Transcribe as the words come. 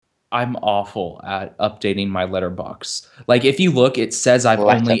I'm awful at updating my letterbox. Like if you look, Letterbox. it says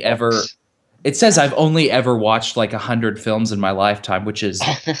I've only ever watched like 100 films in my lifetime, which is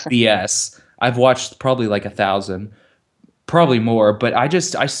BS. I've watched probably like 1,000, probably more, but I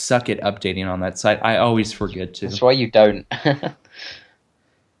suck at updating on that site. I always forget to. That's why you don't.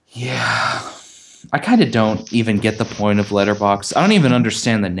 Yeah. I kind of don't even get the point of Letterbox. I don't even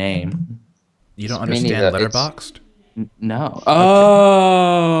understand the name. You don't Me understand neither. It's Letterboxd? No. Okay.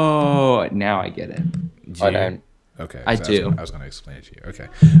 Oh, now I get it. Do I you? don't. Okay, I so do. I was gonna explain it to you. Okay.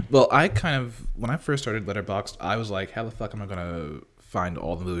 Well, I kind of when I first started Letterboxd, I was like, how the fuck am I gonna find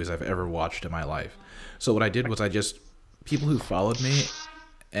all the movies I've ever watched in my life? So what I did was I just people who followed me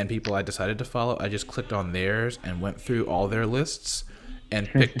and people I decided to follow, I just clicked on theirs and went through all their lists and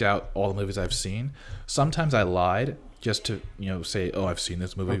picked out all the movies I've seen. Sometimes I lied just to, say, "Oh, I've seen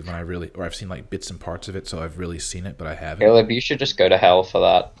this movie," when I really or I've seen like bits and parts of it, so I've really seen it, but I haven't. Caleb, you should just go to hell for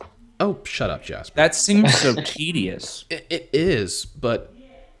that. Oh, shut up, Jasper. That seems so tedious. It is, but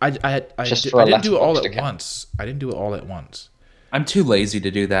Just for I a didn't do it all letterbox at account. once. I didn't do it all at once. I'm too lazy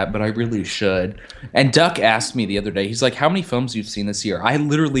to do that, but I really should. And Duck asked me the other day, he's like, "How many films you've seen this year?" I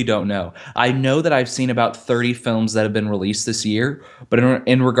literally don't know. I know that I've seen about 30 films that have been released this year, but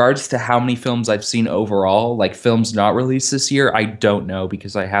in regards to how many films I've seen overall, like films not released this year, I don't know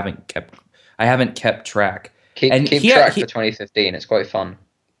because I haven't kept track. Keep And keep track for 2015. It's quite fun.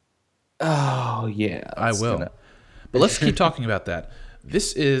 oh yeah, I it's will. gonna But let's keep talking about that.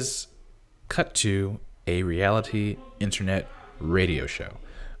 This is Cut to a reality internet radio show.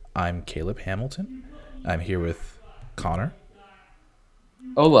 I'm Caleb Hamilton. I'm here with Connor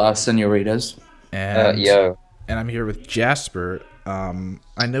Hola, senoritas. and Yo, and I'm here with Jasper. I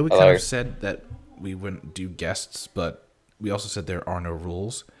know we kind hello. of said that we wouldn't do guests, but we also said there are no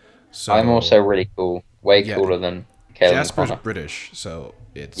rules. I'm So also really cool. Way yeah, cooler than Caleb and Jasper's Connor. British, so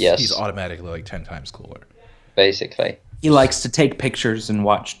he's Yes, automatically like 10 times cooler. basically. He likes to take pictures and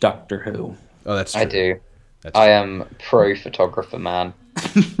watch Doctor Who. Oh, that's I true. do. That's I true. am pro photographer, man.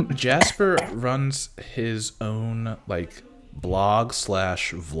 Jasper runs his own like blog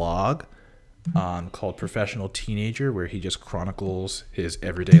slash vlog called Professional Teenager, where he just chronicles his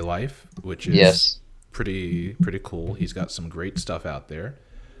everyday life, which is Yes. pretty cool. He's got some great stuff out there.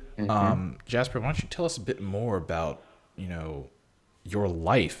 Hmm. Jasper, why don't you tell us a bit more about your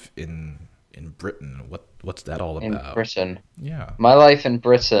life in Britain? What's that all In about? Britain. Yeah. My life in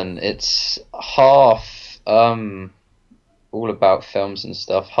Britain, it's half all about films and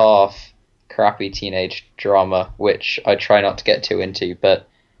stuff, half crappy teenage drama, which I try not to get too into, but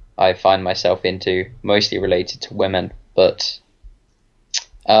I find myself into, mostly related to women. But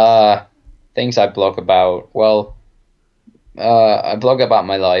uh things I blog about, well, I blog about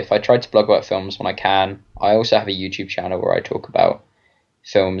my life. I try to blog about films when I can. I also have a YouTube channel where I talk about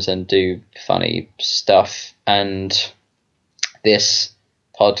films and do funny stuff. And this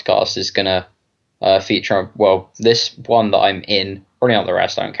podcast is gonna feature, well, this one that I'm in, probably not the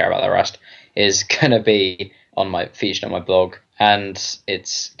rest. I don't care about the rest. Is gonna be on my featured on my blog, and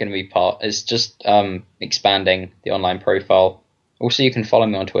it's gonna be part. It's just expanding the online profile. Also, you can follow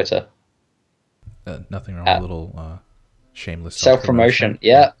me on Twitter. Nothing wrong with a At little shameless self self-promotion. promotion.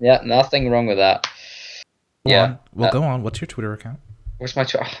 Yeah, yeah, nothing wrong with that. Go Yeah. on. Well, go on. What's your Twitter account? What's my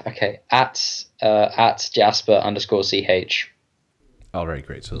okay? At Jasper underscore ch. All right,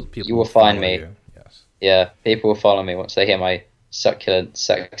 great. So people You will will find follow me. you. Yes. Yeah, people will follow me once they hear my succulent,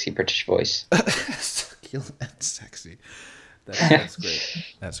 sexy British voice. Succulent and sexy. That's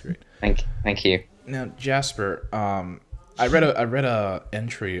great. That's great. Thank you. Now, Jasper, I read a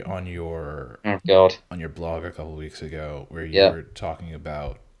entry Oh God. on your blog a couple weeks ago where you Yeah. were talking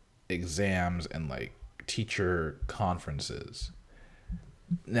about exams and like teacher conferences.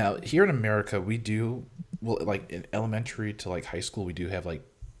 Now, here in America, we do well, like in elementary to like high school, we do have like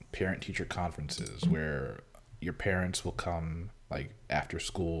parent teacher conferences where your parents will come like after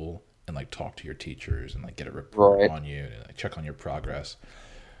school and like talk to your teachers and like get a report Right. on you and like check on your progress.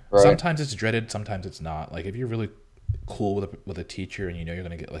 Right. Sometimes it's dreaded, sometimes it's not. Like if you're really cool with a teacher and you know you're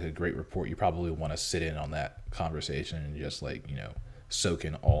going to get like a great report, you probably want to sit in on that conversation and just like, soak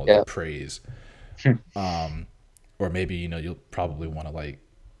in all of the Yeah. praise. Or maybe, you'll probably want to like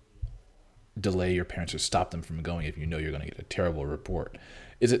delay your parents or stop them from going if you know you're going to get a terrible report.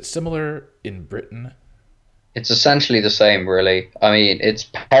 Is it similar in Britain? It's essentially the same, really. I mean, it's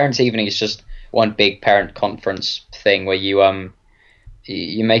parents' evening is just one big parent conference thing where you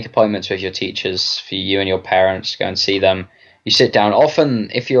make appointments with your teachers for you and your parents, go and see them. You sit down.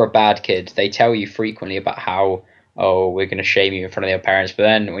 Often, if you're a bad kid, they tell you frequently about how, oh, we're going to shame you in front of your parents. But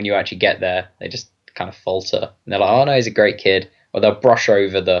then when you actually get there, they just kind of falter. And they're like, oh, no, he's a great kid. Or they'll brush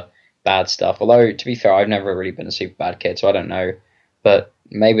over the bad stuff. Although, to be fair, I've never really been a super bad kid, so I don't know. But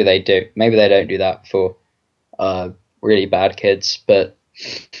maybe they do. Maybe they don't do that for really bad kids. But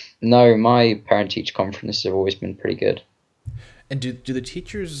no, my parent-teacher conferences have always been pretty good. And do the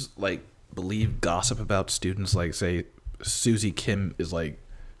teachers like believe gossip about students? Like, say, Susie Kim is like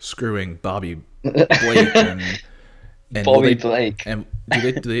screwing Bobby Blake and Bobby Blake. And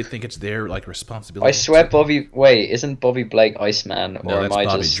do they think it's their like responsibility? I swear, isn't Bobby Blake Iceman? No, or that's am I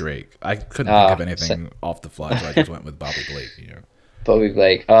Bobby just Drake. I couldn't think of anything off the fly, so I just went with Bobby Blake. You know, Bobby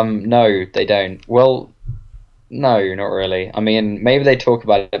Blake? No, they don't. Well, no, not really. I mean, maybe they talk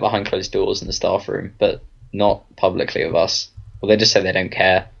about it behind closed doors in the staff room, but not publicly with us. Well, they just say they don't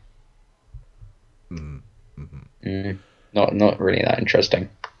care. Not really that interesting.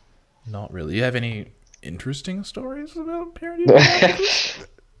 Not really. You have any interesting stories about parent-teacher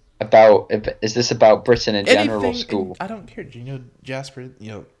conferences? Is this about Britain in general or school? I don't care. You know, Jasper.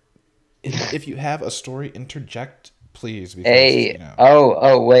 You know, if you have a story, interject, please. Because, Hey, you know,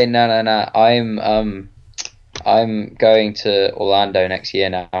 oh, wait, no. I'm going to Orlando next year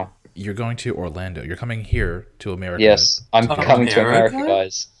now. you're going to Orlando. You're coming here to America. Yes, I'm Oh, coming to America? America,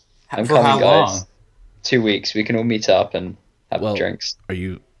 guys. I'm For coming, how guys. long? 2 weeks. We can all meet up and have Well, drinks. Are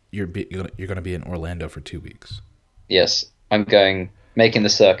you're going to be in Orlando for 2 weeks? Yes, I'm making the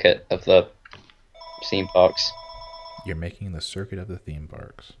circuit of the theme parks. You're making the circuit of the theme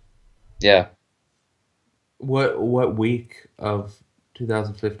parks. Yeah. What week of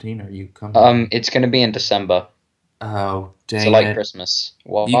 2015 are you coming? It's gonna be in December, Oh, dang so like it. Christmas.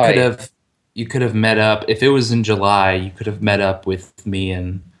 Why? You could have met up if it was in July. You could have met up with me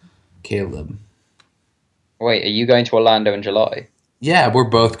and Caleb. Wait, are you going to Orlando in July? Yeah, we're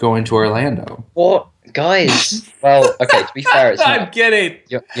both going to Orlando. What, guys? Well, okay. To be fair, it's I'm not. kidding.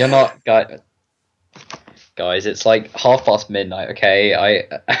 You're not, guys. It's like midnight. Okay,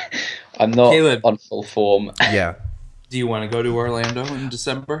 I'm not Caleb. on full form. Yeah. Do you want to go to Orlando in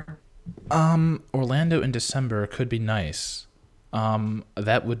December? Orlando in December could be nice.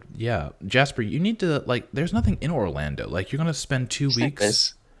 That would, yeah. Jasper, you need to, like, there's nothing in Orlando. Like, you're going to spend 2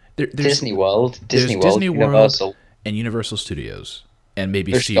 weeks. There's Disney World, there's Disney Disney World, World Universal. and Universal Studios. And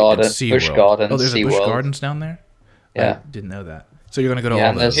maybe Busch Gardens, SeaWorld. Oh, there's a Busch SeaWorld. Gardens down there? Yeah. I didn't know that. So you're going to go to Yeah,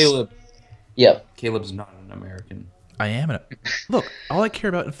 all those. there's- Caleb's not an American. I am. Look, all I care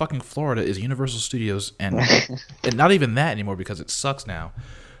about in fucking Florida is Universal Studios and not even that anymore because it sucks now.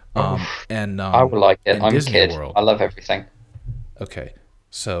 I would like it. and I'm a Disney kid. World. I love everything. Okay,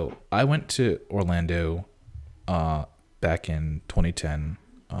 so I went to Orlando back in 2010,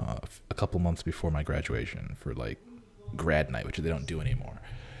 a couple months before my graduation for like grad night, which they don't do anymore.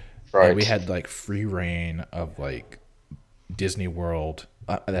 Right. And we had like free reign of like Disney World.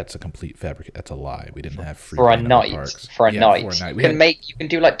 That's a complete fabric. That's a lie. We didn't have free for a reign of the night. parks. For a Yeah, night. For a night. You can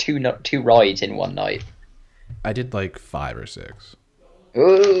do like two rides in one night. I did like 5 or 6.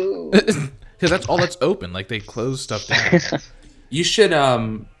 Ooh. Because that's all that's open. Like they close stuff down. You should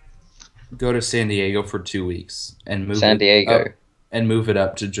go to San Diego for 2 weeks and move San Diego. move it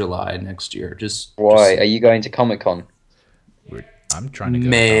up to July next year. Why? Are you going to Comic-Con? I'm trying to go.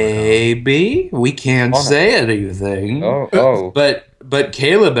 Maybe we can't say anything. Oh. But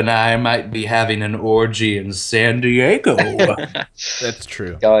Caleb and I might be having an orgy in San Diego. That's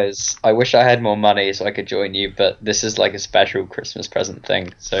true. Guys, I wish I had more money so I could join you, but this is like a special Christmas present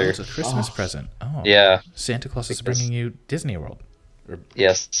thing. So Oh, it's a Christmas present. Oh, yeah, Santa Claus is bringing you Disney World.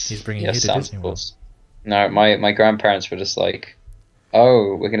 yes, He's bringing yes, you to Santa Disney World. Claus. No, my grandparents were just like,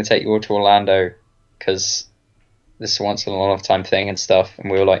 "Oh, we're gonna take you all to Orlando because this is a once in a lifetime thing and stuff."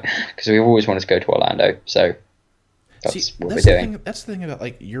 And we were like, because we've always wanted to go to Orlando, so that's what we're doing. That's the thing about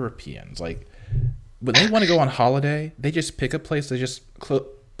like Europeans. Like when they want to go on holiday, they just pick a place. They just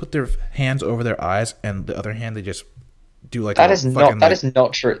put their hands over their eyes, and the other hand they just do like That is not true.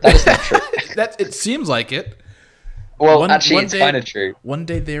 That is not true. It seems like it. Well, actually, it's kind of true. One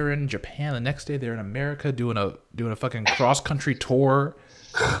day they're in Japan, the next day they're in America doing a fucking cross country tour.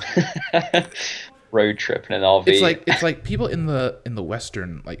 Road trip in an RV. It's like people in the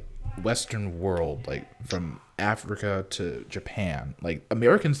Western world, like from Africa to Japan. Like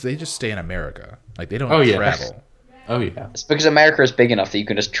Americans, they just stay in America. Like they don't travel. Oh yeah. It's because America is big enough that you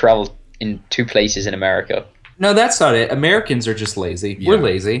can just travel in 2 places in America. No, that's not it. Americans are just lazy. Yeah. We're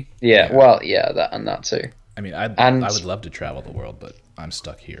lazy. Yeah, well, yeah, that too. I mean, I would love to travel the world, but I'm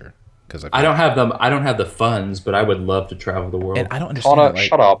stuck here because I don't have them. I don't have the funds, but I would love to travel the world. And I don't understand. Connor, like,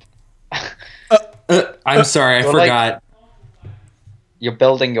 shut up. I'm sorry, I Well, like- forgot. You're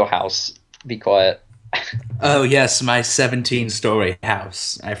building your house. Be quiet. Oh yes, my 17-story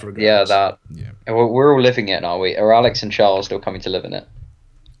house. I forgot. Yeah, that. Yeah. We're all living in it, are we? Are Alex and Charles still coming to live in it?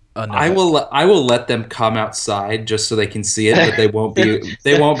 No, I will let them come outside just so they can see it, but they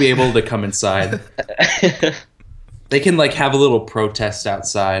won't be able to come inside. They can like have a little protest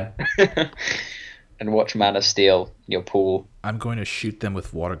outside. And watch Man of Steel in your pool. I'm going to shoot them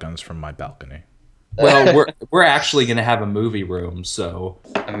with water guns from my balcony. Well, we're actually gonna have a movie room, so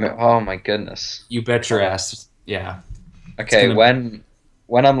Oh my goodness. you bet your ass. Yeah. Okay, gonna-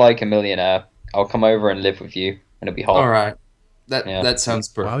 when I'm like a millionaire, I'll come over and live with you, and it'll be hot. All right. Yeah. That sounds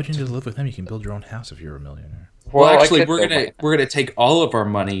perfect. Why would you need to live with them? You can build your own house if you're a millionaire. Well, I actually, could build we're gonna take all of our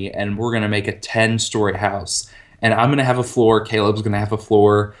money and we're gonna make a 10-story house. And I'm gonna have a floor. Caleb's gonna have a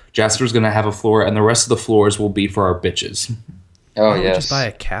floor. Jasper's gonna have a floor, and the rest of the floors will be for our bitches. Oh Why don't we yes. just buy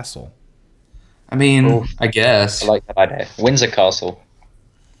a castle? I mean, Oof. I guess. I like that idea. Windsor Castle.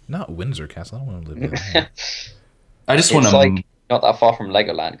 Not Windsor Castle. I don't want to live there. I just want It's to. like not that far from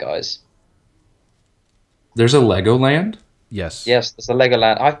Legoland, guys. There's a Legoland. Yes. Yes, there's a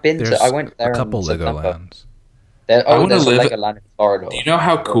Legoland. There's I went there a couple in September. Legolands. I wanna There's a live- Legoland in Florida. Do you know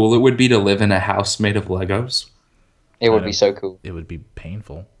how cool it would be to live in a house made of Legos? It would be so cool. It would be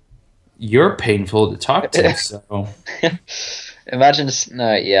painful. You're painful to talk to, so Imagine,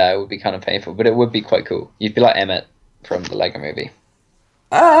 no, yeah, it would be kind of painful, but it would be quite cool. You'd be like Emmett from the Lego Movie.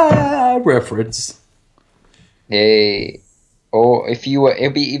 reference. Yay. Or if you were,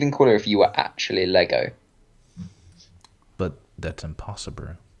 it'd be even cooler if you were actually Lego. But that's impossible.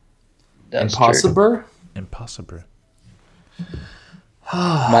 That's true. Impossible. Impossible.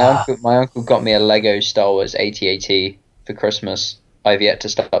 My uncle got me a Lego Star Wars AT-AT for Christmas. I've yet to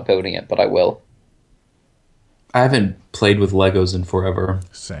start building it, but I will. I haven't played with Legos in forever.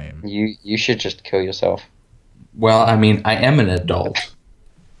 Same. You should just kill yourself. Well, I mean, I am an adult.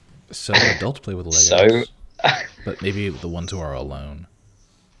 So adults play with Legos. So, But maybe the ones who are alone.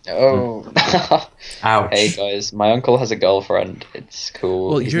 oh. Ouch. Hey guys, my uncle has a girlfriend. It's cool.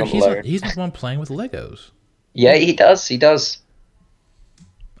 Well, he's not alone. he's not the one playing with Legos. Yeah, he does. He does.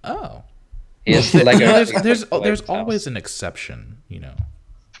 Oh. He has Lego. There's Lego always house. an exception, you know.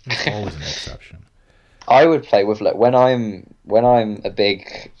 There's always an exception. I would play with when I'm a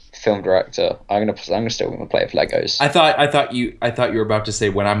big film director. I'm gonna still wanna play with Legos. I thought you were about to say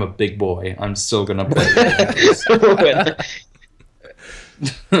when I'm a big boy, I'm still gonna play with Legos.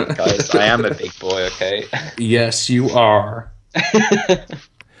 Guys, I am a big boy. Okay. Yes, you are.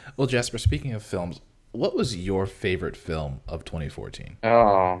 Well, Jasper, speaking of films, what was your favorite film of 2014?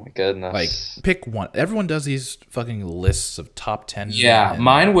 Oh my goodness. Like, pick one. Everyone does these fucking lists of top 10. Yeah, and-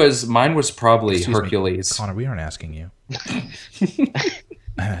 mine was probably Excuse me, Hercules. Connor, we aren't asking you.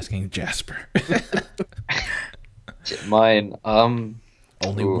 I'm asking Jasper. Mine.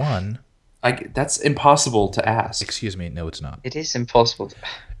 Only Oof. one. That's impossible to ask. Excuse me. No, it's not. It is impossible.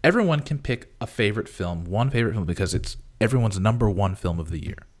 Everyone can pick a favorite film, one favorite film, because it's everyone's number one film of the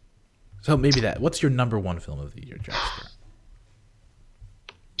year. So maybe that. What's your number one film of the year, Jasper?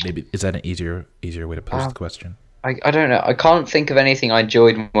 Maybe is that an easier way to pose the question? I don't know. I can't think of anything I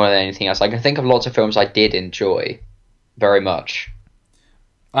enjoyed more than anything else. I can think of lots of films I did enjoy very much.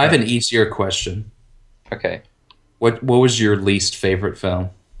 I have an easier question. Okay. What was your least favorite film?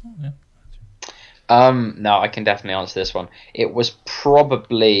 No, I can definitely answer this one. It was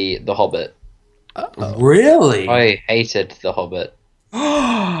probably The Hobbit. Really? I hated The Hobbit.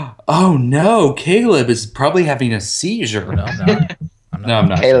 Oh no, Caleb is probably having a seizure. No, I'm not. I'm not. No, I'm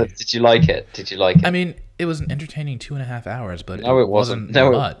not. Caleb, did you like it? Did you like it? I mean, it was an entertaining 2.5 hours, but No, it wasn't. No,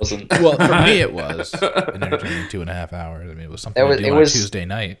 it much. wasn't. Well, for me, it was an entertaining 2.5 hours. I mean, it was something to do on a Tuesday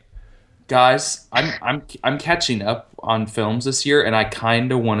night. Guys, I'm catching up on films this year, and I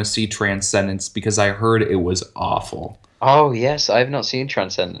kind of want to see Transcendence because I heard it was awful. Oh yes, I have not seen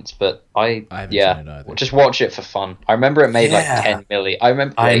Transcendence, but I haven't seen it either. just watch it for fun. I remember it made Yeah. like 10 million. I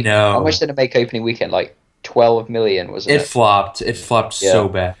remember. I know. How much did it make opening weekend? Like 12 million, wasn't It it? flopped. It flopped so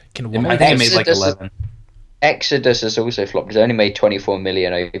bad. Can I one think it made like Exodus- 11. Exodus has also flopped. It's only made 24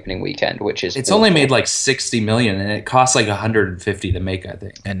 million opening weekend, which is It's only made like 60 million, and it cost like 150 to make. I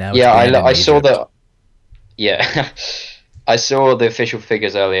think. and now Yeah, it's banned in I saw Egypt. that. Yeah, I saw the official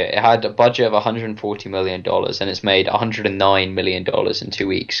figures earlier. It had a budget of 140 million dollars, and it's made 109 million dollars in 2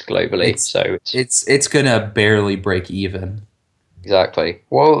 weeks globally. It's gonna barely break even. Exactly.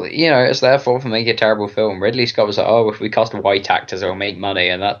 Well, it's their fault for making a terrible film. Ridley Scott was like, "Oh, if we cast white actors, it'll make money,"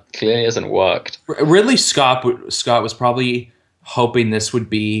 and that clearly hasn't worked. Ridley Scott was probably hoping this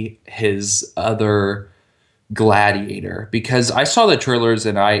would be his other Gladiator, because I saw the trailers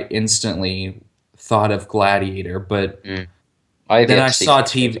and I instantly thought of Gladiator, but then I saw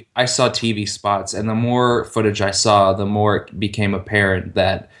TV spots, and the more footage I saw, the more it became apparent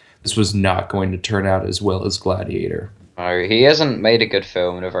that this was not going to turn out as well as Gladiator. No, he hasn't made a good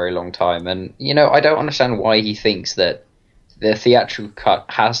film in a very long time, and I don't understand why he thinks that the theatrical cut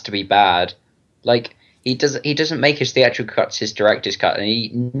has to be bad. Like he doesn't make his theatrical cuts his director's cut, and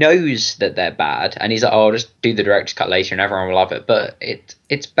he knows that they're bad, and he's like, "Oh, I'll just do the director's cut later, and everyone will love it." But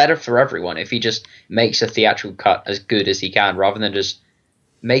it's better for everyone if he just makes a theatrical cut as good as he can, rather than just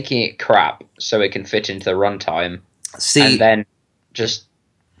making it crap so it can fit into the runtime, and then just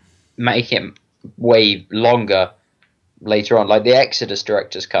make it way longer later on. Like the Exodus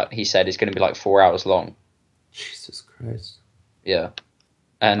director's cut, he said is going to be like 4 hours long. Jesus Christ. Yeah,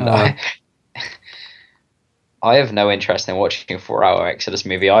 and I have no interest in watching a 4-hour Exodus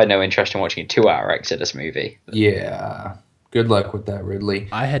movie. I have no interest in watching a 2-hour Exodus movie. Yeah. Good luck with that, Ridley.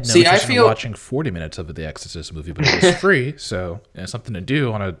 I had no interest in watching 40 minutes of the Exorcist movie, but it was free, so it's something to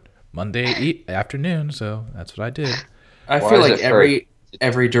do on a Monday afternoon, so that's what I did. I feel like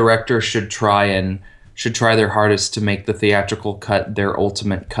every director should try their hardest to make the theatrical cut their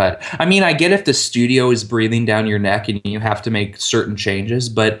ultimate cut. I mean, I get if the studio is breathing down your neck and you have to make certain changes,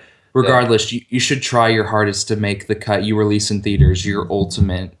 but regardless, you should try your hardest to make the cut you release in theaters your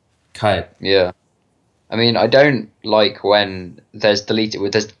ultimate cut. Yeah. I mean, I don't like when there's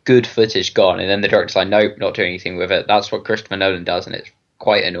good footage gone, and then the director's like, nope, not doing anything with it. That's what Christopher Nolan does, and it's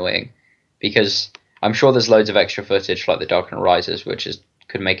quite annoying. Because I'm sure there's loads of extra footage, like The Dark Knight Rises, which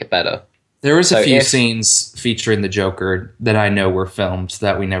could make it better. There was a few scenes featuring the Joker that I know were filmed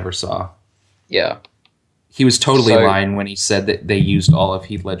that we never saw. Yeah. He was totally lying when he said that they used all of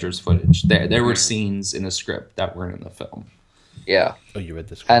Heath Ledger's footage. There were scenes in the script that weren't in the film. Yeah. Oh, you read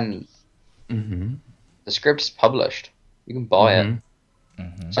the script? And the script is published. You can buy it.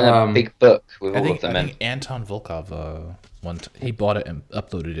 Mm-hmm. It's in a big book with all of them in. I think Anton Volkov, he bought it and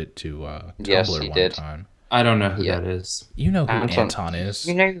uploaded it to Tumblr one time. I don't know who that is. You know who Anton is.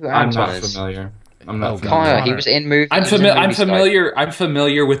 You know who Anton is. I'm not familiar. I'm not familiar. Connor, he was in movies. I'm familiar. I'm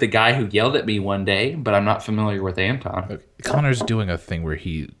familiar with the guy who yelled at me one day, but I'm not familiar with Anton. Connor's doing a thing where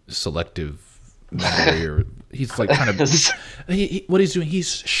he selective memory, or he's like kind of what he's doing.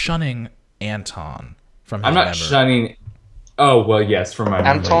 He's shunning Anton from his I'm not memory. shunning. Oh well, yes, from my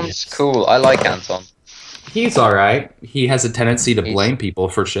memory. Anton's cool. I like Anton. He's all right. He has a tendency to blame people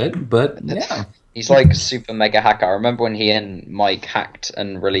for shit, but yeah. He's like a super mega hacker. I remember when he and Mike hacked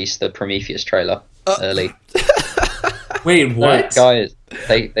and released the Prometheus trailer early. Wait, what? Guys,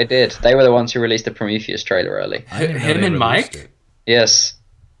 they did. They were the ones who released the Prometheus trailer early. Him and Mike? Yes.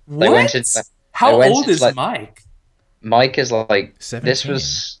 What? How old is Mike? Mike is like 17. This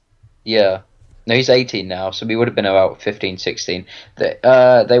was no, he's 18 now, so we would have been about 15, 16.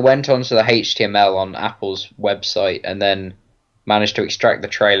 They went onto the HTML on Apple's website and then managed to extract the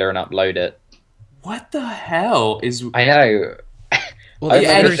trailer and upload it. What the hell is? I know. Well, it's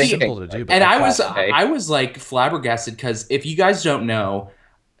very simple to do. And I was like flabbergasted because if you guys don't know,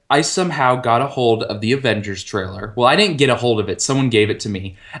 I somehow got a hold of the Avengers trailer. Well, I didn't get a hold of it. Someone gave it to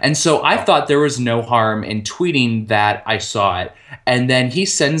me. And so I thought there was no harm in tweeting that I saw it. And then he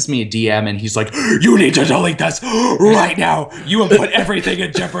sends me a DM and he's like, you need to delete this right now. You have put everything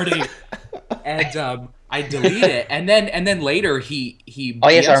in jeopardy. And I delete it. And then later he Oh,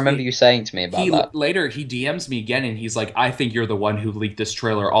 yes, I remember you saying to me about that. Later he DMs me again and he's like, I think you're the one who leaked this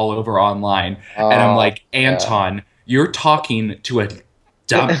trailer all over online. And I'm like, Anton, you're talking to a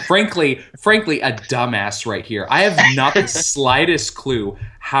frankly, a dumbass right here. I have not the slightest clue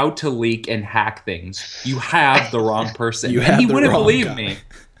how to leak and hack things. You have the wrong person. And he wouldn't believe me.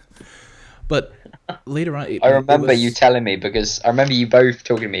 But later on, I remember you telling me, because I remember you both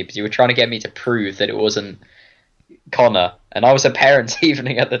talking to me because you were trying to get me to prove that it wasn't Connor, and I was a parents'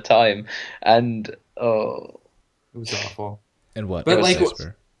 evening at the time, and it was awful. And what? But like,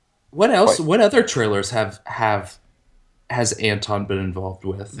 what else? What other trailers has Anton been involved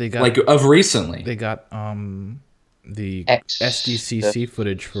with? They got, like, of recently. They got the SDCC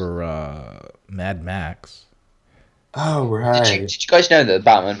footage for Mad Max. Oh, right. Did you guys know that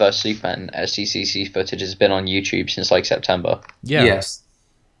Batman vs Superman SDCC footage has been on YouTube since like September? Yeah. Yes.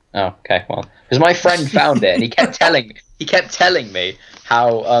 Oh, okay. Well, because my friend found it and he kept telling me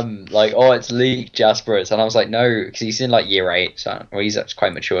how it's leaked Jasper's, and I was like, no, because he's in like year 8, so he's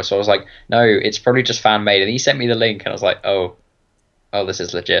quite mature. So I was like, no, it's probably just fan made, and he sent me the link, and I was like, oh, this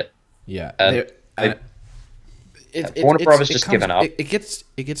is legit. Yeah. Warner Brothers just given up. It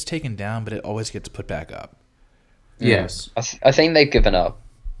gets taken down, but it always gets put back up. Yes. I think they've given up.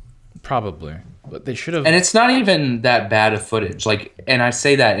 Probably, but they should have. And it's not even that bad of footage. Like, and I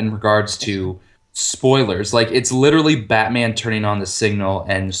say that in regards to spoilers. Like, it's literally Batman turning on the signal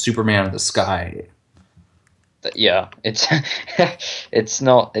and Superman in the sky. Yeah, it's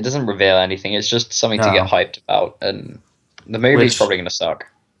not. It doesn't reveal anything. It's just something to get hyped about, and The movie's Which- probably gonna suck.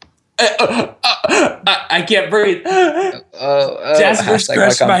 I can't breathe. Jasper's hashtag I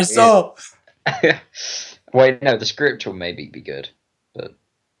crushed can't my breathe. soul. Wait, no, the script will maybe be good, but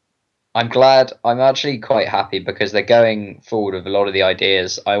I'm glad. I'm actually quite happy because they're going forward with a lot of the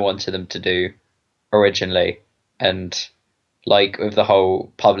ideas I wanted them to do originally, and like with the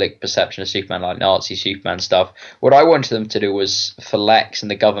whole public perception of Superman, like Nazi Superman stuff. What I wanted them to do was for Lex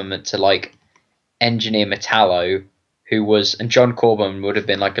and the government to like engineer Metallo, who was, and John Corbin would have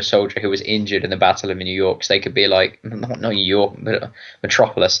been like a soldier who was injured in the Battle of New York. So they could be like, not New York, but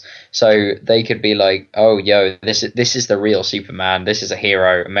Metropolis. So they could be like, oh, yo, this is the real Superman. This is a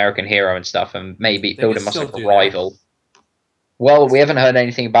hero, American hero and stuff, and maybe They build could him as still like a do that. rival. Well, we haven't heard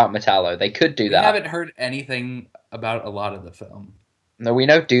anything about Metallo. They could do We that. haven't heard anything about a lot of the film. No, we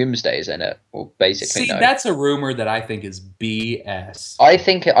know Doomsday's in it. Well, basically, See, no. that's a rumor that I think is BS. I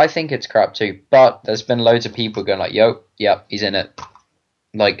think it's crap too. But there's been loads of people going like, "Yo, yep, he's in it."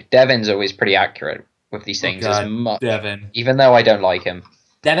 Like Devin's always pretty accurate with these things. God, as much, Devin. even though I don't like him,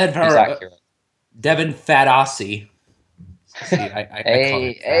 Devin he's for accurate. Devin Fatassi. See, I call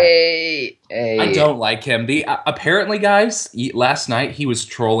him fat. Hey. I don't like him. Apparently, guys, last night he was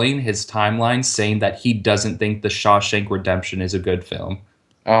trolling his timeline, saying that he doesn't think The Shawshank Redemption is a good film.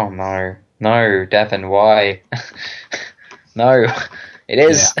 Oh no, Devin, why? No, it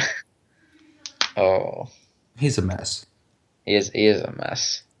is. Oh, He's a mess. he is a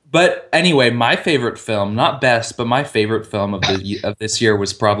mess. But anyway, my favorite film, not best, but my favorite film of this year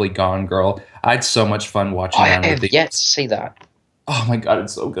was probably Gone Girl. I had so much fun watching I that. have yet to see that. Oh my god,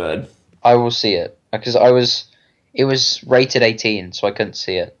 it's so good. I will see it because it was rated 18, so I couldn't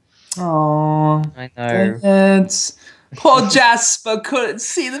see it. Oh, I know. it's poor Jasper couldn't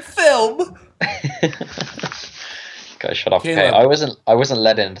see the film. Guys, shut up. Okay, Caleb. I wasn't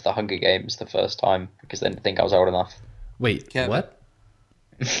let into the Hunger Games the first time because they didn't think I was old enough. Wait, Kevin. what?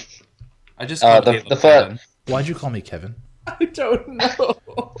 I just called Caleb the Kevin. Why'd you call me Kevin? I don't know.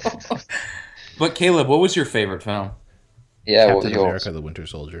 But Caleb, what was your favorite film? Yeah, what was Captain yours? America: The Winter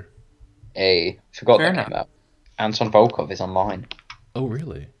Soldier. Forgot Fair that enough. came out. Anton Volkov is online. Oh,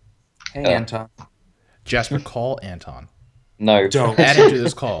 really? Hey, Yeah. Anton. Jasper, call Anton. No, Don't. Add him to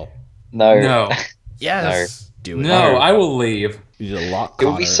this call. no, No. Yes. Do it. No, I will leave. You need to lock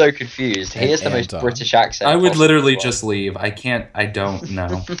He'll be Connor. so confused. He has the most Anton. British accent. I would possible. literally just leave. I don't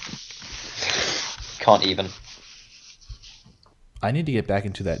know. Can't even. I need to get back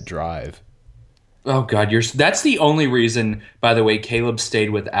into that drive. Oh god, that's the only reason, by the way, Caleb stayed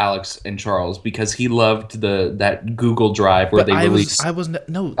with Alex and Charles, because he loved that Google Drive where But they I released. was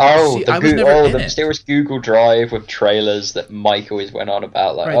no. Oh, see, the I was never in the it. mysterious Google Drive with trailers that Mike always went on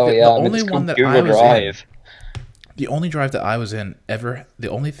about. Like, Right, oh the yeah, I'm in only this one called that I Google was in- Drive. The only drive that I was in ever, the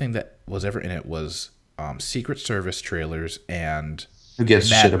only thing that was ever in it was Secret Service trailers and Who gives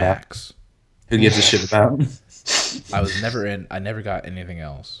a Mad shit about? Max. Who gives a shit about? I never got anything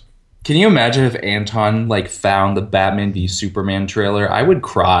else. Can you imagine if Anton found the Batman v Superman trailer? I would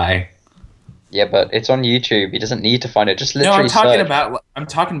cry. Yeah, but it's on YouTube. He doesn't need to find it. Just No, literally I'm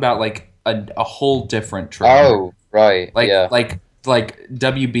talking about a whole different trailer. Oh, right. Yeah. Like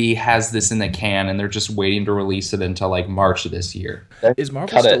WB has this in the can, and they're just waiting to release it until March of this year. Is Marvel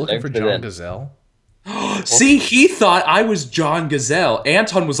Cut still it, looking don't for put it John in. Gazelle? See, he thought I was John Gazelle.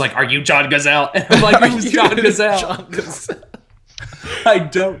 Anton was like, "Are you John Gazelle?" And I'm like, "Who's John Gazelle?" John Gazelle. I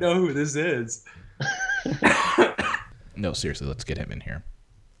don't know who this is. No, seriously, let's get him in here.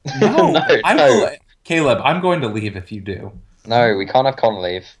 No, No. Caleb, I'm going to leave if you do. No, we can't have Con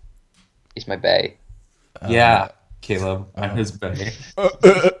leave. He's my bae. Yeah, Caleb, I'm his bae.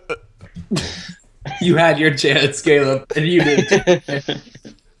 You had your chance, Caleb, and you didn't.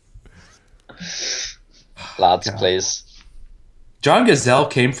 Lads, God. please. John Gazelle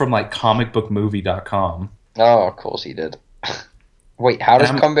came from comicbookmovie.com. Oh, of course he did. Wait, how does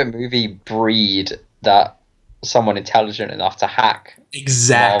Um, Combat Movie breed that someone intelligent enough to hack?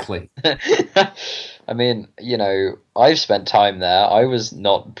 Exactly. I mean, I've spent time there. I was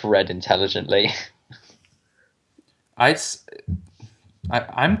not bred intelligently.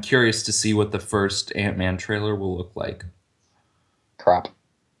 I'm curious to see what the first Ant-Man trailer will look like. Crap.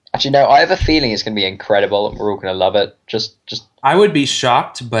 Actually, no, I have a feeling it's going to be incredible and we're all going to love it. Just I would be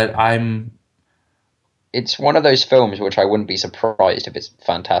shocked, but it's one of those films which I wouldn't be surprised if it's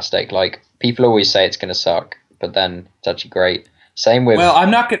fantastic. Like, people always say it's going to suck, but then it's actually great. Same with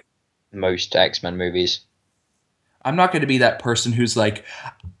I'm not gonna most X-Men movies. be that person who's like,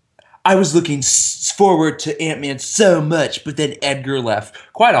 I was looking forward to Ant-Man so much, but then Edgar left.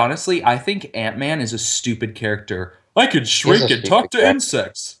 Quite honestly, I think Ant-Man is a stupid character I could shrink a and talk stupid to character.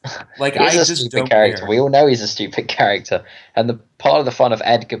 insects. Like, He's I a just stupid don't character. care. We all know he's a stupid character. And the part of the fun of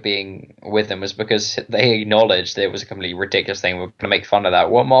Edgar being with him was because they acknowledged that it was a completely ridiculous thing. We're going to make fun of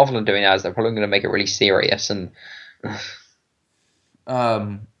that. What Marvel are doing now is they're probably going to make it really serious. And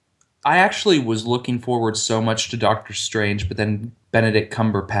I actually was looking forward so much to Doctor Strange, but then Benedict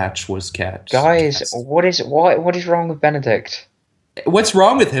Cumberbatch was guys, cast. what is wrong with Benedict? What's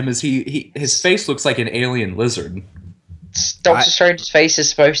wrong with him is his face looks like an alien lizard. Doctor Strange's face is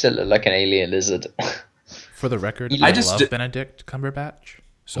supposed to look like an alien lizard. For the record, I I just love d- Benedict Cumberbatch.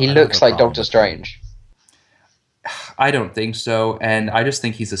 So He I don't have looks a like problem Doctor with him. Strange. I don't think so, and I just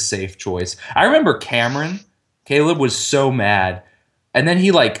think he's a safe choice. I remember Caleb was so mad, and then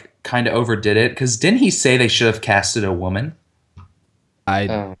he like kind of overdid it because didn't he say they should have casted a woman?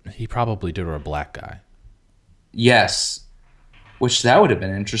 He probably did, or a black guy. Yes, which that would have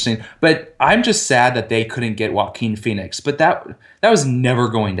been interesting. But I'm just sad that they couldn't get Joaquin Phoenix. But that was never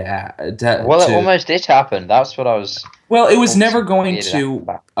going to add. Well, it almost did happen. That's what I was. Well, it was never weird going at to.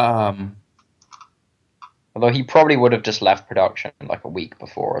 that. Although he probably would have just left production like a week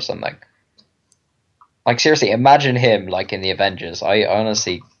before or something. Like seriously, imagine him like in the Avengers. I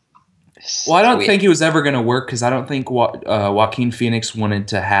honestly. Well, I don't think it was ever going to work because I don't think Joaquin Phoenix wanted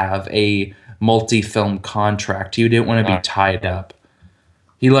to have a multi-film contract. He didn't want to be tied up.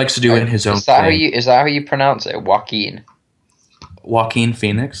 He likes to do it in his own Is that thing. is that how you pronounce it? Joaquin. Joaquin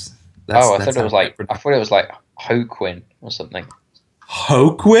Phoenix? I thought it was like Hoquin or something.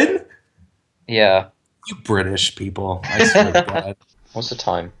 Hoquin? Yeah. You British people. I swear to God. What's the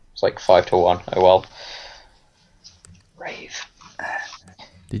time? It's like 5 to 1. Oh well. Rave.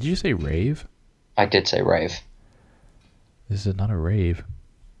 Did you say rave? I did say rave. This is not a rave.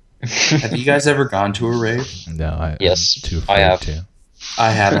 Have you guys ever gone to a rave? No, Yes, I'm too I afraid have. to.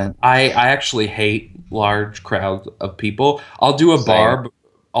 I haven't. I actually hate large crowds of people. I'll do a Same. bar.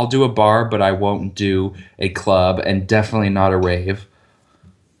 I'll do a bar, but I won't do a club, and definitely not a rave.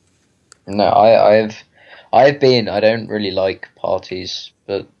 No, I've been. I don't really like parties,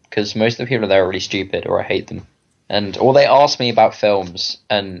 but because most of the people there are really stupid, or I hate them, or they ask me about films.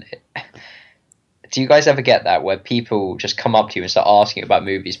 And do you guys ever get that where people just come up to you and start asking about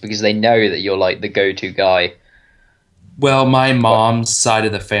movies because they know that you're like the go-to guy? Well, my mom's side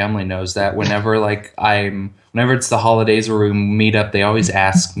of the family knows that. Whenever it's the holidays or we meet up, they always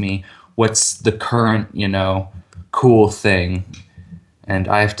ask me what's the current, cool thing, and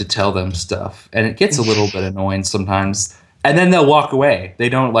I have to tell them stuff, and it gets a little bit annoying sometimes. And then they'll walk away. They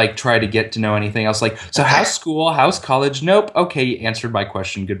don't try to get to know anything else. Like, so how's school? How's college? Nope. Okay, you answered my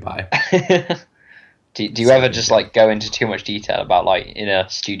question. Goodbye. Do you ever just go into too much detail about inner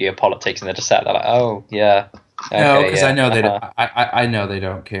studio politics and they just sat there like, oh yeah. No, Okay, because yeah, I know they uh-huh. I know they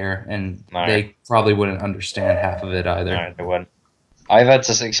don't care, and No. they probably wouldn't understand half of it either. No, they wouldn't. I've had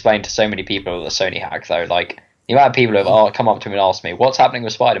to explain to so many people the Sony hack though. Like the amount of people who have come up to me and asked me, "What's happening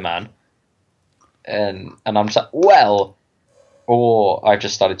with Spider-Man?" And I'm just like, well, or I've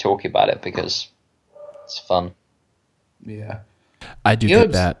just started talking about it because it's fun. Yeah. I do Gibbs.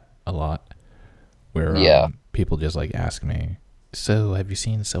 get that a lot, where Yeah. people just ask me, "So, have you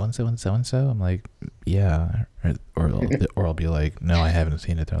seen so and so and so and so?" I'm like, "Yeah," or I'll be like, "No, I haven't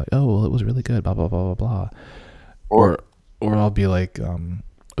seen it." They're like, "Oh, well, it was really good." Blah blah blah blah blah. Or I'll be like, or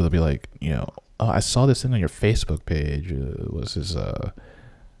they'll be like, "Oh, I saw this thing on your Facebook page. Was this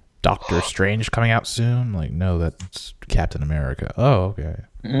Doctor Strange coming out soon?" I'm like, no, that's Captain America. Oh, okay.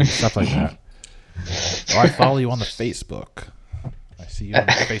 Stuff like that. Or I follow you on the Facebook. I see you on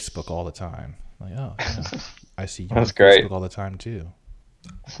Facebook all the time. Like, oh, yeah. I see you on That's great. Facebook all the time too.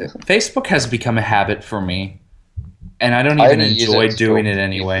 Facebook has become a habit for me, and I don't I even only use enjoy it to doing talk it to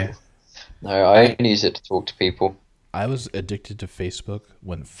anyway. people. No, I only use it to talk to people. I was addicted to Facebook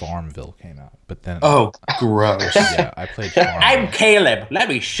when Farmville came out, but then Oh, gross. yeah, I played Farmville. Caleb. Let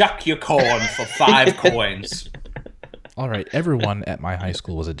me shuck your corn for 5 coins. All right, everyone at my high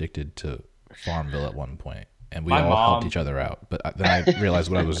school was addicted to Farmville at one point, and we My all mom- helped each other out. But then I realized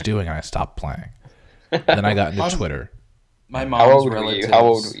what I was doing, and I stopped playing. Then I got into Twitter. My mom's How old were relatives. you? How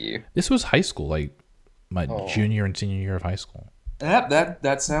old were you? This was high school, like my junior and senior year of high school. Yep,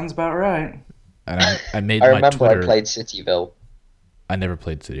 that sounds about right. And I made I my remember Twitter. I played Cityville. I never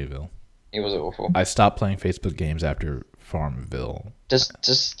played Cityville. It was awful. I stopped playing Facebook games after Farmville.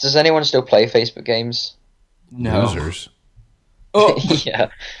 Does anyone still play Facebook games? No. Losers. Oh, Yeah.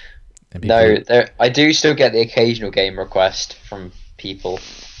 And people, No, I do still get the occasional game request from people.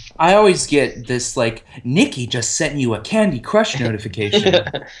 I always get this Nikki just sent you a Candy Crush notification.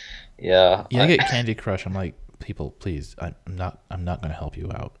 Yeah. Yeah, I get Candy Crush. I'm like, people, please, I'm not going to help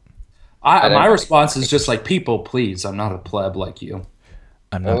you out. I don't My know. response is just like, people, please. I'm not a pleb like you.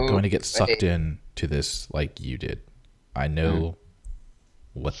 I'm not Oh, going to get sucked wait. in to this like you did. I know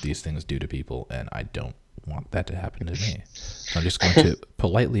what these things do to people, and I don't want that to happen to me. So I'm just going to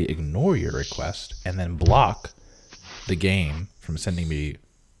politely ignore your request and then block the game from sending me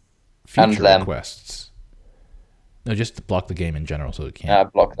And future them. requests. No, just block the game in general so it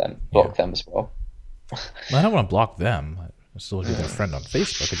can't. Block them. Block them as well. Well, I don't want to block them. I still want to be their friend on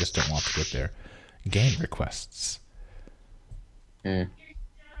Facebook. I just don't want to get their game requests.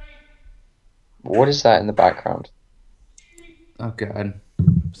 What is that in the background? Oh god.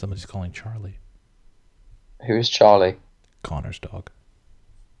 Somebody's calling Charlie. Who is Charlie? Connor's dog.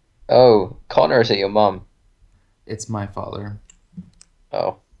 Oh, Connor, is it your mum? It's my father.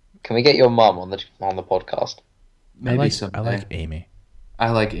 Oh, can we get your mum on the podcast? Maybe I someday. like Amy. I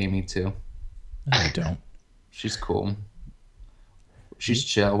like Amy too. No, I don't. She's cool. She's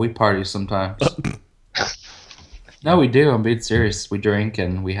chill. We party sometimes. No, we do. I'm being serious. We drink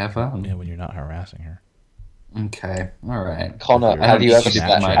and we have fun. Yeah, when you're not harassing her. Okay. All right. Connor, I have don't you ever need to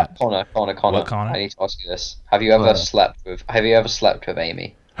slept? get Connor. What, Connor? I need to ask you this. Have you ever What? slept with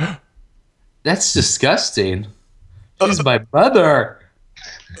Amy? That's disgusting. She's my mother.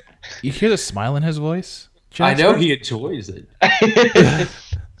 You hear the smile in his voice? I know Jasper? he enjoys it.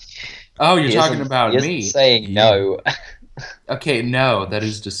 Oh, you're He talking isn't- about he isn't me. saying no. Okay, no, that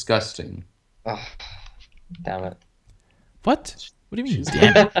is disgusting. Ugh, damn it. What? What do you mean,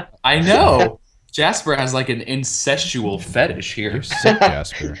 damn it? I know. Jasper has like an incestual fetish here. You're sick,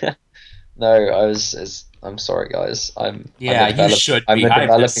 Jasper. No, I'm sorry, guys. I'm a develop- I'm a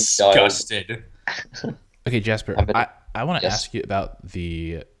developing child. Okay, Jasper, I've been- I want to Yes. ask you about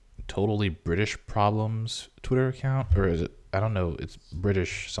the Totally British Problems Twitter account, or is it? I don't know. It's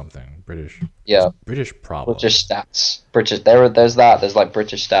British something. Yeah, British Problems. British stats. There's that. There's like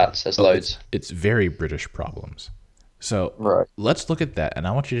British stats. There's Oh, loads. It's very British Problems. So Right. let's look at that, and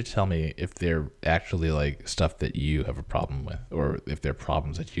I want you to tell me if they're actually like stuff that you have a problem with, or if they're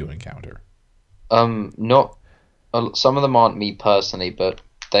problems that you encounter. Not some of them aren't me personally, but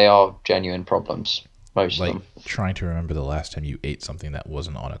they are genuine problems. Most Like of them. trying to remember the last time you ate something that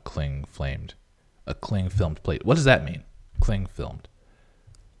wasn't on a cling filmed plate. What does that mean? Cling filmed.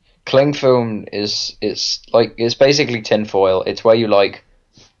 Cling film it's basically tinfoil. It's where you like,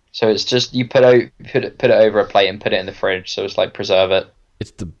 so it's just you put it over a plate and put it in the fridge, so it's like preserve it.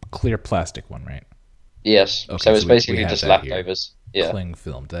 It's the clear plastic one, right? Yes. Okay, so it's so we basically have just that here. leftovers. Yeah. Cling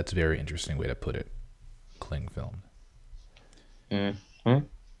filmed. That's a very interesting way to put it. Cling filmed.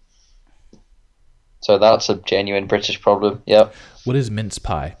 So that's a genuine British problem. Yep. What is mince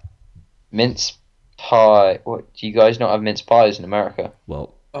pie? Mince pie. What, do you guys not have mince pies in America?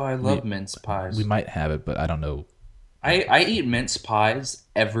 Well, Oh, I love mince pies. we might have it, but I don't know. I eat mince pies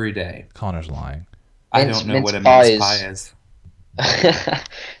every day. Connor's lying. I Mince- don't know mince what a pies. mince pie is.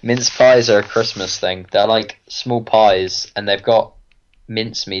 Mince pies are a Christmas thing. They're like small pies, and they've got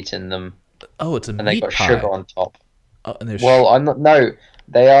mince meat in them, Oh, it's a and meat they've got pie. sugar on top. Oh, and there's Well, I'm not. No,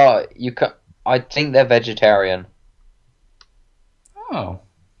 they are. I think they're vegetarian. Oh,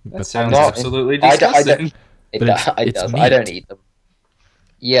 that But sounds not- absolutely I don't- disgusting. But it's I don't meat. eat them.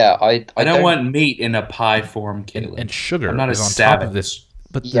 Yeah, I I don't want meat in a pie form, Caleb. and sugar I'm not a is on top savage. of this.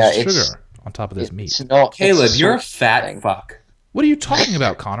 But Yeah, there's it's- sugar on top of this meat. It's not. Caleb, it's you're a sort of fat thing. fuck. What are you talking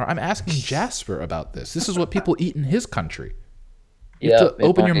about, Connor? I'm asking Jasper about this. This is what people eat in his country. You have to it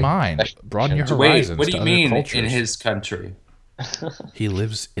open might your be mind, special broaden your edition. Wait, horizons. what do to you other mean cultures. in his country? He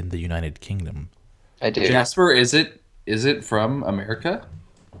lives in the United Kingdom. I do. Jasper, is it from America?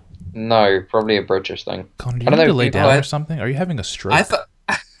 No, probably a British thing. Connor, do I you don't need to know, lay you know down or what? something? Are you having a stroke? I thought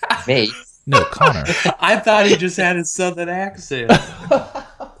Me? No, Connor. I thought he just had a southern accent.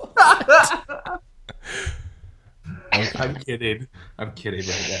 I'm kidding. I'm kidding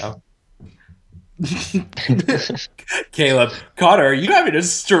right now. Caleb, Connor, are you having a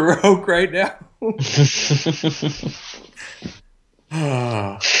stroke right now?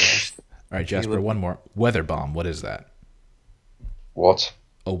 All right, Jasper, Caleb. one more. Weather bomb. What is that? What?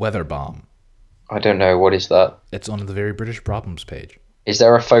 A weather bomb. I don't know. What is that? It's on the very British problems page. Is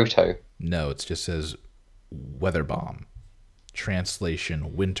there a photo? No, it just says weather bomb.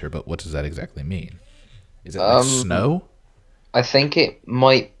 Translation winter, but what does that exactly mean? Is it like snow? I think it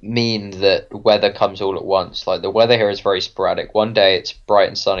might mean that weather comes all at once. Like the weather here is very sporadic. One day it's bright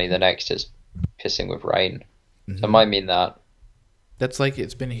and sunny, the next is pissing with rain. So it might mean that. That's like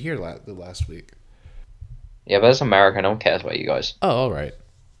it's been here the last week. Yeah, but it's America. No one cares about you guys. Oh, all right.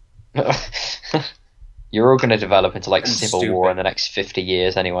 You're all going to develop into like I'm civil stupid. war in the next 50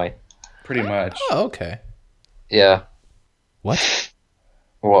 years anyway. Pretty much. Oh, okay. Yeah. What?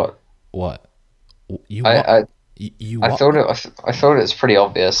 What? What? You I want? I, You I want? thought I thought it's pretty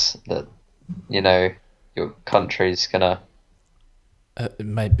obvious that your country's gonna. It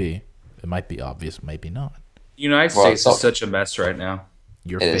might be. It might be obvious. Maybe not. The United Well, States is such a mess right now.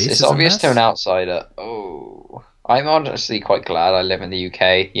 Your It is. face It's is a obvious to mess? an outsider. Oh, I'm honestly quite glad I live in the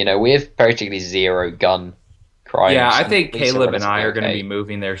UK. We have practically zero gun crimes. Yeah, I and think police are Caleb and I relatively are going to okay. be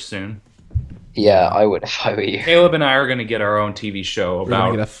moving there soon. Yeah, I would if I were you. Caleb and I are going to get our own TV show We're gonna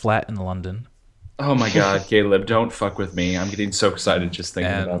about. get a flat in London, Oh my God, Caleb, don't fuck with me. I'm getting so excited just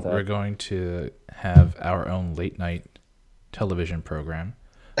thinking and about we're that. going to have our own late night television program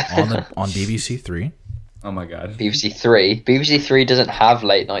on BBC Three. Oh my God. BBC Three. BBC Three doesn't have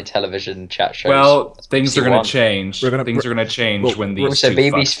late night television chat shows. Well, That's things BBC are going One. to change. We're gonna- Things are going to change well, when these Also, two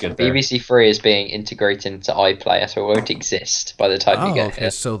fucks BBC get there. BBC Three is being integrated into iPlayer, so it won't exist by the time you Oh, get okay.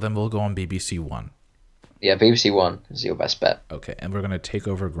 here. So then we'll go on BBC One. Yeah, BBC One is your best bet. Okay, and we're gonna take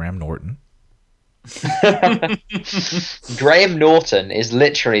over Graham Norton. Graham Norton is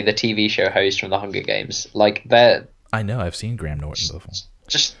literally the TV show host from the Hunger Games. Like they're I know. I've seen Graham Norton before.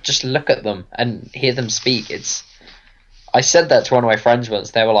 just look at them and hear them speak. I said that to one of my friends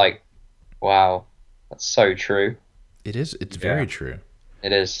once. They were like, "Wow, that's so true." It is. It's very true.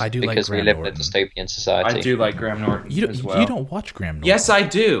 It is. I do like because we Graham live Norton. in a dystopian society. I do like Graham Norton You don't. as well. You don't watch Graham Norton. Yes, I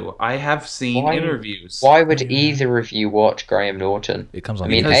do. I have seen Why- interviews. Why would either of you watch Graham Norton? It comes on I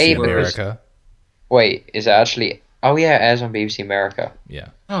mean, BBC A, because- America. Wait, is it actually? Oh yeah, it airs on BBC America. Yeah,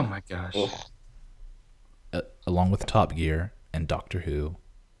 Oh my gosh. Ugh. along with Top Gear and Doctor Who.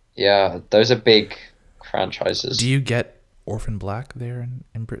 Yeah, those are big franchises. Do you get Orphan Black there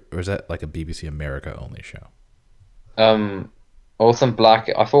in Britain, or is that like a BBC America only show? Orphan Black.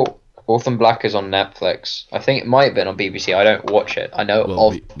 I thought Orphan Black is on Netflix. I think it might have been on BBC. I don't watch it. I know Well,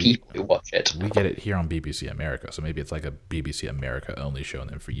 of people who watch it. We get it here on BBC America, so maybe it's like a BBC America only show, and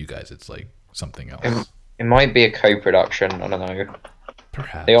then for you guys, it's like something else. It might be a co-production. I don't know.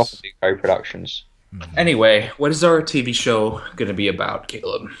 Perhaps. They often do co-productions. Anyway, what is our TV show going to be about,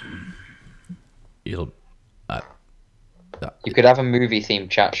 Caleb? It'll. You could have a movie-themed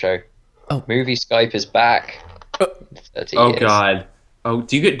chat show. Oh. Movie Skype is back. 30 Oh years. God. Oh,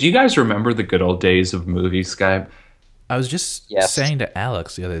 do you guys remember the good old days of movie Skype? I was just Yes. saying to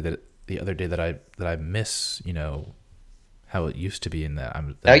Alex the other day that I miss how it used to be in that.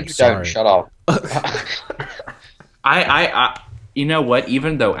 No, I'm you sorry. don't. Shut up. I you know what?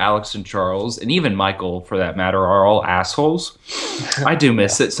 Even though Alex and Charles, and even Michael, for that matter, are all assholes, I do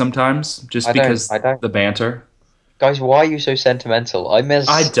miss it sometimes, just I don't- because I don't. the banter. Guys, why are you so sentimental? I miss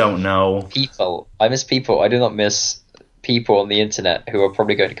I don't know. people. I miss people. I do not miss people on the internet who are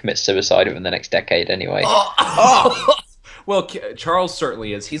probably going to commit suicide within the next decade anyway. Well, Charles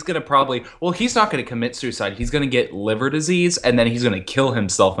certainly is. He's gonna probably. Well, he's not gonna commit suicide. He's gonna get liver disease, and then he's gonna kill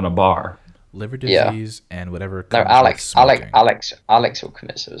himself in a bar. Liver Yeah. disease and whatever. No, comes with Alex will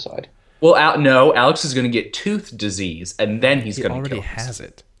commit suicide. Well, no, Alex is gonna get tooth disease, and then he's He gonna already kill himself. has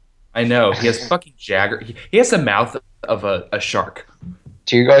it. I know. He has fucking Jagger. He has the mouth of a shark.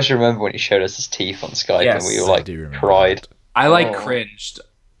 Do you guys remember when he showed us his teeth on Skype Yes, and we all I like do remember cried? that. I like Oh. cringed.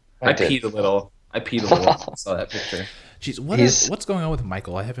 I I did. peed a little. I when I saw that picture. Jeez, He's- what's going on with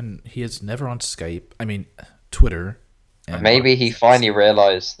Michael? He is never on Skype. I mean, Twitter. And Maybe he finally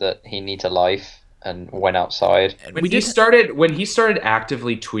realized that he needs a life and went outside. and When we he did. started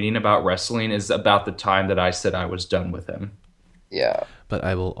actively tweeting about wrestling is about the time that I said I was done with him. Yeah. But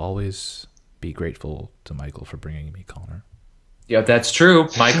I will always be grateful to Michael for bringing me Connor Yeah, that's true.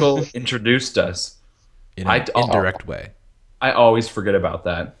 Michael introduced us. in I- an oh. indirect way. I always forget about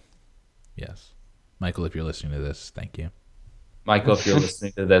that. Yes, Michael, if you're listening to this, thank you. Michael, if you're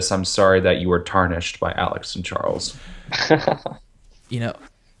listening to this, I'm sorry that you were tarnished by Alex and Charles. You know,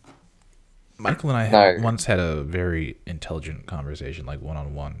 Michael and I No. once had a very intelligent conversation, like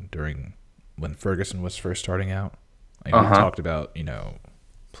one-on-one, during when Ferguson was first starting out. Like, we talked about,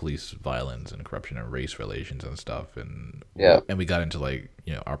 police violence and corruption and race relations and stuff, and Yeah. and we got into like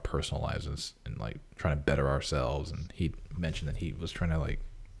our personal lives and like trying to better ourselves. And he mentioned that he was trying to like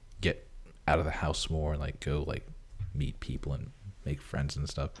get out of the house more and like go like meet people and make friends and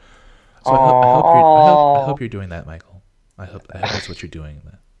stuff. So I hope you're doing that, Michael. I hope that's what you're doing.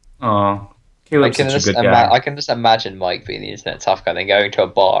 Oh, I Caleb's can, such a just good guy. I can just imagine Mike being the internet tough guy, then going to a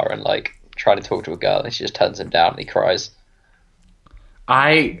bar and like trying to talk to a girl, and she just turns him down and he cries.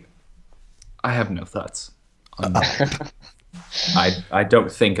 I have no thoughts. I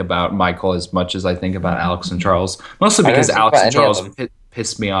don't think about Michael as much as I think about Alex and Charles, mostly I don't because think Alex about and any of Charles them.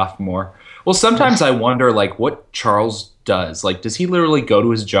 pissed me off more. Well, sometimes I wonder like what Charles does. Like, does he literally go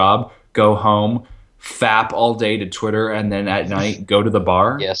to his job, go home, fap all day to Twitter and then at night go to the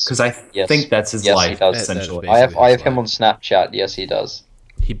bar? Yes. Because I Yes. think that's his Yes, he life, does. essentially. That is I have his him on Snapchat. Yes, he does.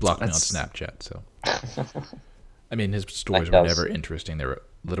 He blocked me on That's- Snapchat, so. I mean, his stories That were does. never interesting. They were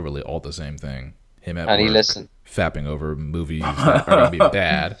literally all the same thing. Him at And he work, listened. fapping over movies that are going to be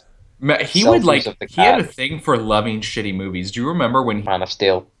bad. He would Selfies of the he had a cat. thing for loving shitty movies. Do you remember when he... Man of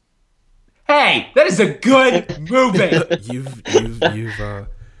Steel. Hey, that is a good movie! You've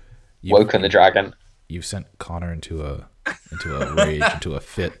Woken the Dragon. You've sent Connor into a rage, into a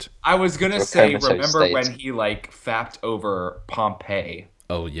fit. I was gonna To a say, comatose remember state. when he like fapped over Pompeii?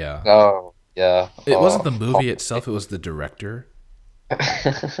 Oh yeah. Oh, yeah. It wasn't the Oh, movie itself, it was the director.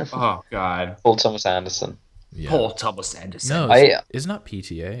 Oh God, Paul Thomas Anderson. Yeah. Paul Thomas Anderson. No, it's not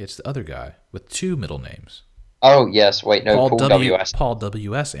PTA, it's the other guy with two middle names. Oh, yes. Wait, no, Paul W.S. Paul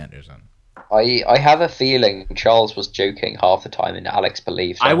W.S. Anderson. I have a feeling Charles was joking half the time and Alex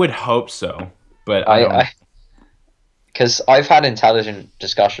believed him. I would hope so, but I don't. Because I've had intelligent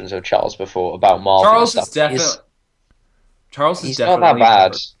discussions with Charles before about Marvel. Charles and is stuff. definitely. Charles is He's not definitely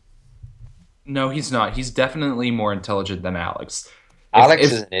that bad. No, he's not. He's definitely more intelligent than Alex. Alex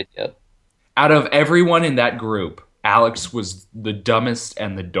if- is an idiot. Out of everyone in that group, Alex was the dumbest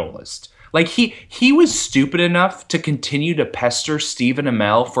and the dullest. Like he was stupid enough to continue to pester Stephen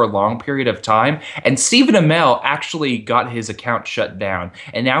Amell for a long period of time, and Stephen Amell actually got his account shut down,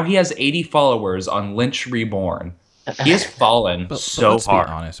 and now he has 80 followers on Lynch Reborn. He has fallen But so let's hard.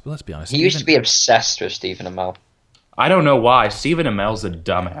 be honest. But let's be honest. He used to be obsessed with Stephen Amell. I don't know why. Stephen Amell's a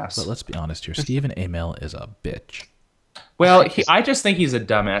dumbass. But let's be honest here. Stephen Amell is a bitch. Well, I just think he's a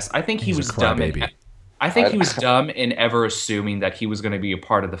dumbass. I think he He's a was dumb. crybaby. I think he was dumb in ever assuming that he was going to be a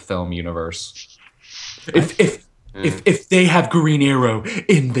part of the film universe. If they have Green Arrow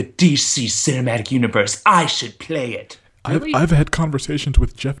in the DC cinematic universe, I should play it. Really? I've had conversations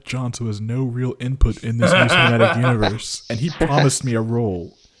with Jeff Johns, who has no real input in this new cinematic universe, and he promised me a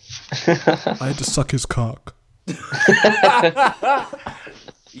role. I had to suck his cock.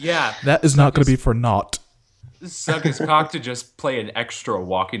 Yeah, That is not going to be for naught. suck his cock to just play an extra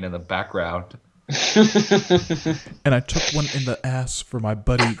walking in the background. And I took one in the ass for my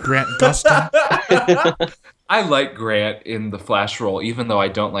buddy Grant Gustin. I like Grant in the Flash role, even though I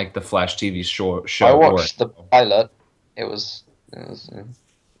don't like the Flash TV show. I watched the pilot. It was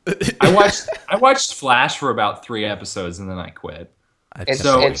I watched Flash for about 3 episodes and then I quit. it's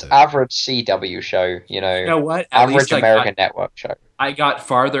So- it's average CW show, You know what? average American network show. I got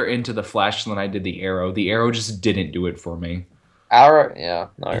farther into the Flash than I did the Arrow. The Arrow just didn't do it for me. Arrow, yeah,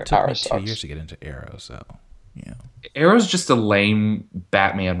 no, It took Arrow me 2 sucks. years to get into Arrow, so yeah. Arrow's just a lame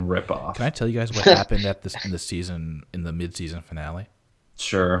Batman ripoff. Can I tell you guys what happened in the mid-season finale?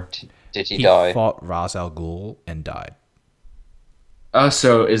 Sure. Did he He die? fought Ra's al Ghul and died.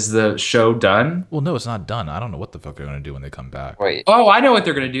 So is the show done? Well, no, it's not done. I don't know what the fuck they're gonna do when they come back. Wait. Oh, I know what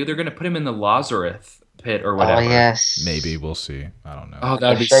they're gonna do. They're gonna put him in the Lazarus pit or whatever. Oh yes. Maybe we'll see. I don't know. Oh, The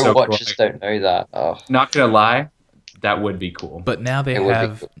that'd be show so cool. watchers don't know that. Oh, Not gonna lie, that would be cool. But now they It would be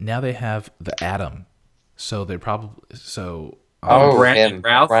have cool. the Atom, so they probably Oh, Brandon him,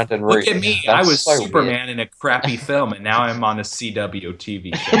 Routh. Brandon Look Routh. at me. That's I was so Superman in a crappy film, and now I'm on a CW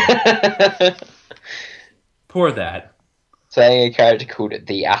TV show. Poor that. Saying a character called it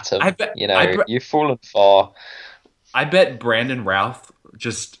the Atom. I bet- you know, I bet- you've fallen far. I bet Brandon Routh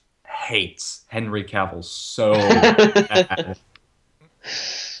just hates Henry Cavill so bad.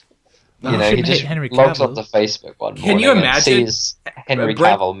 You know, he shouldn't just hate Henry logs Cavill. onto Facebook one Can you morning and imagine- sees Henry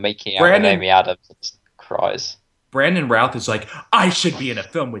Brand- Cavill making out Brandon- with Amy Adams and just cries. Brandon Routh is like, I should be in a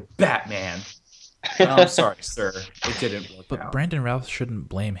film with Batman. Oh, I'm sorry, sir. It didn't work But out. Brandon Routh shouldn't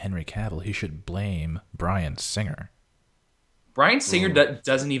blame Henry Cavill. He should blame Bryan Singer. Bryan Singer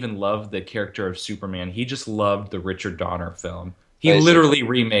doesn't even love the character of Superman. He just loved the Richard Donner film. He Basically. literally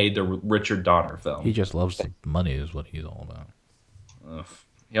remade the Richard Donner film. He just loves the money, is what he's all about. Ugh.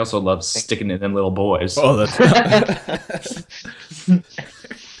 He also loves sticking it in little boys. Oh, that's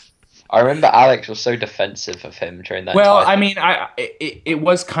I remember Alex was so defensive of him during that Well, time. I mean, it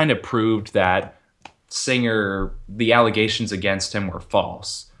was kind of proved that Singer, the allegations against him were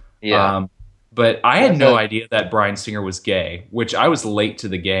false. Yeah. But I had no but- idea that Bryan Singer was gay, which I was late to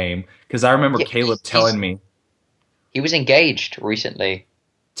the game because I remember Yeah, Caleb he's- telling me. He was engaged recently.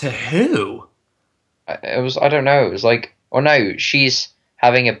 To who? I don't know. It was like, oh no, she's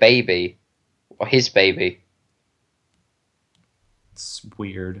having a baby, or his baby. It's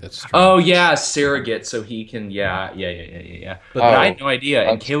weird. That's strange. Oh yeah, surrogate, so he can. Yeah. But I had no idea,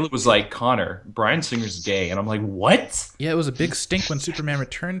 and Oh. Caleb was like, "Connor, Bryan Singer's gay," and I'm like, "What?" Yeah, it was a big stink when Superman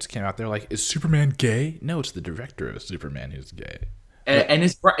Returns came out. They're like, is Superman gay? No, it's the director of Superman who's gay. And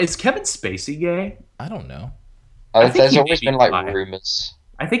is Kevin Spacey gay? I don't know. I think There's he may always be been like bi. rumors.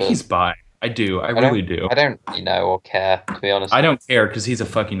 I think But he's bi. I do. I I really don't, do. I don't, or care, to be honest. I don't care because he's a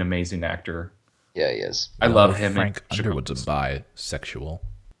fucking amazing actor. Yeah, he is. I love him. Frank in Underwood's a Chicago. bisexual.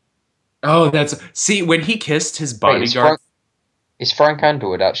 Oh, see when he kissed his Wait, bodyguard. is Frank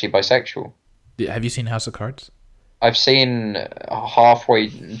Underwood actually bisexual? Have you seen House of Cards? I've seen halfway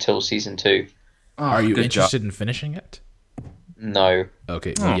until season 2. Oh, Are you good interested in finishing it? No.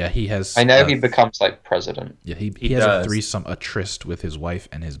 Okay, well, yeah, he has. I know he becomes like president. Yeah, he He has does. a threesome, a tryst with his wife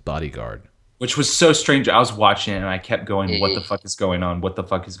and his bodyguard. Which was so strange. I was watching it and I kept going, "What the Eh. fuck is going on? What the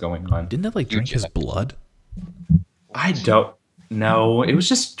fuck is going on?" Didn't they like drink his blood? I don't know. It was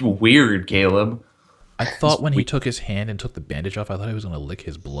just weird, Caleb. I thought when he took his hand and took the bandage off, I thought he was gonna lick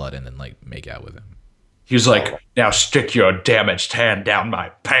his blood and then like make out with him. He was like, "Now stick your damaged hand down my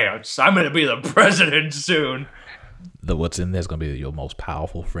pants. I'm gonna be the president soon." The what's in there's gonna be your most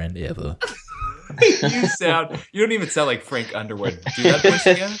powerful friend ever. You don't even sound like Frank Underwood. Do that voice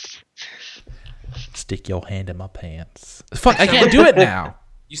again. Stick your hand in my pants. Fuck, I can't do it now.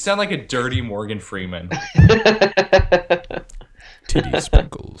 You sound like a dirty Morgan Freeman. Titty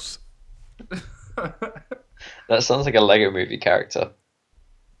sprinkles. That sounds like a Lego movie character.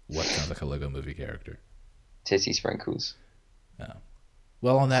 What sounds like a Lego movie character? Titty sprinkles.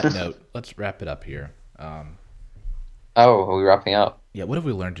 Well, on that note, let's wrap it up here. Oh, are we wrapping up? Yeah, what have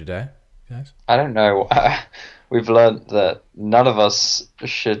we learned today, guys? I don't know. We've learned that none of us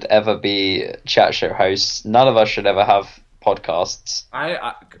should ever be chat show hosts. None of us should ever have podcasts.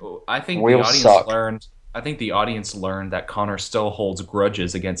 I think We the all audience suck. learned. I think the audience learned that Connor still holds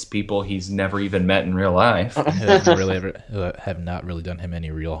grudges against people he's never even met in real life. Who have not really done him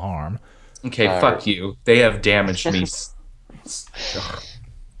any real harm. Okay, All fuck right. you. They have damaged me.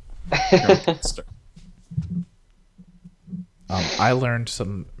 I learned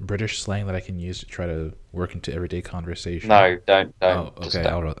some British slang that I can use to try to work into everyday conversation. No, don't. Oh, Just okay.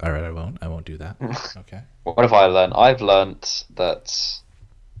 don't. All right. I won't do that. Okay. What have I learned? I've learned that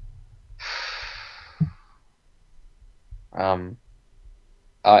I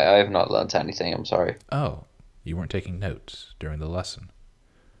have not learned anything. I'm sorry. Oh, you weren't taking notes during the lesson.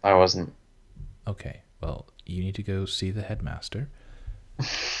 I wasn't. Okay. Well, you need to go see the headmaster. That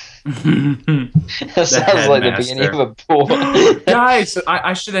sounds like the beginning of a bore. Guys,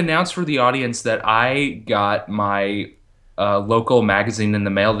 I should announce for the audience that I got my local magazine in the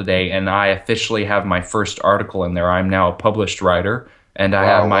mail today, and I officially have my first article in there. I'm now a published writer, and I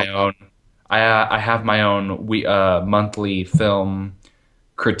have my own. I have my own monthly film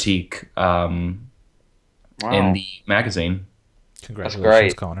critique in the magazine.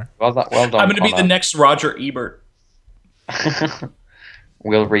 Congratulations, great. Connor. Well done. I'm going to be the Connor. next Roger Ebert.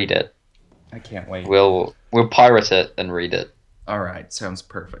 We'll read it. I can't wait. We'll pirate it and read it. All right, sounds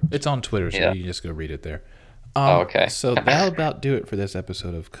perfect. It's on Twitter, so Yeah. you can just go read it there. Okay. So that'll about do it for this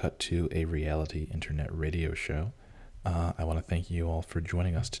episode of Cut to a Reality Internet Radio Show. I want to thank you all for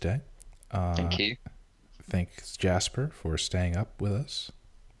joining us today. Thank you. Thanks, Jasper, for staying up with us.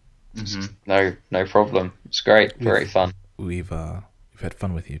 No problem. It's great. Very fun. We've had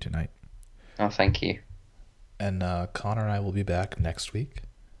fun with you tonight. Oh, thank you. And Connor and I will be back next week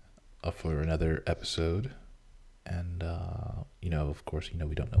for another episode. And, of course,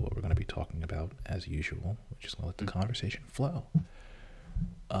 we don't know what we're going to be talking about as usual. We're just going to let the conversation flow.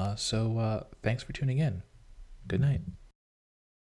 So thanks for tuning in. Good night.